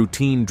 when a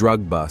routine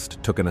drug bust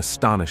took an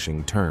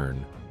astonishing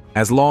turn.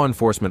 As law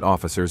enforcement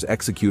officers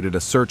executed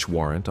a search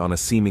warrant on a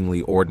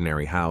seemingly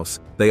ordinary house,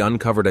 they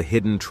uncovered a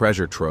hidden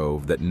treasure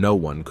trove that no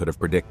one could have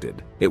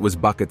predicted. It was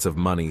buckets of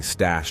money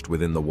stashed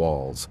within the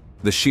walls.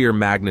 The sheer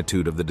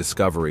magnitude of the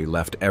discovery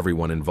left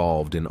everyone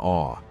involved in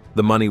awe.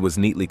 The money was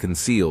neatly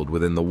concealed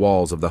within the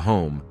walls of the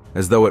home,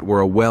 as though it were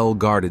a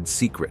well-guarded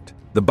secret.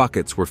 The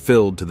buckets were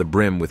filled to the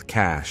brim with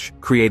cash,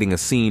 creating a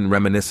scene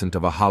reminiscent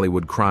of a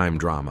Hollywood crime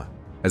drama.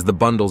 As the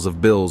bundles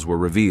of bills were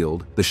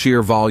revealed, the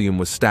sheer volume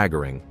was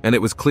staggering, and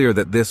it was clear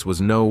that this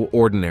was no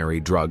ordinary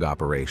drug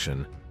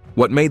operation.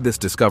 What made this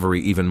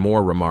discovery even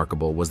more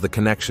remarkable was the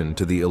connection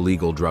to the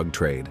illegal drug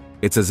trade.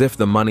 It's as if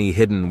the money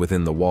hidden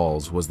within the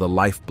walls was the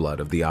lifeblood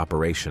of the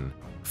operation,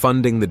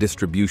 funding the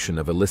distribution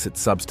of illicit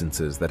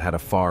substances that had a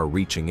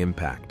far-reaching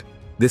impact.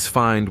 This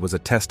find was a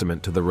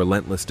testament to the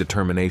relentless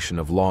determination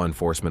of law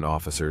enforcement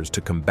officers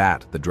to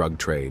combat the drug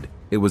trade.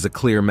 It was a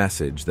clear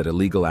message that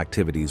illegal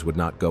activities would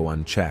not go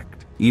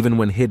unchecked, even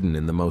when hidden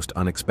in the most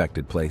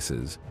unexpected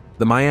places.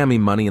 The Miami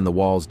Money in the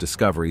Walls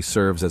discovery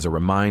serves as a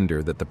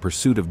reminder that the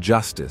pursuit of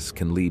justice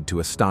can lead to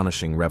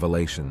astonishing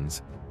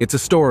revelations. It's a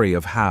story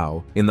of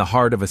how, in the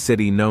heart of a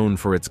city known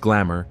for its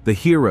glamour, the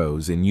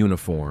heroes in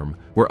uniform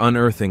were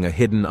unearthing a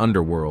hidden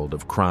underworld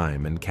of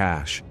crime and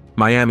cash.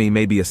 Miami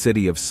may be a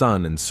city of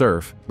sun and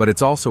surf, but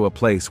it's also a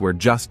place where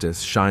justice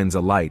shines a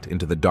light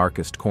into the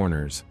darkest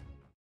corners.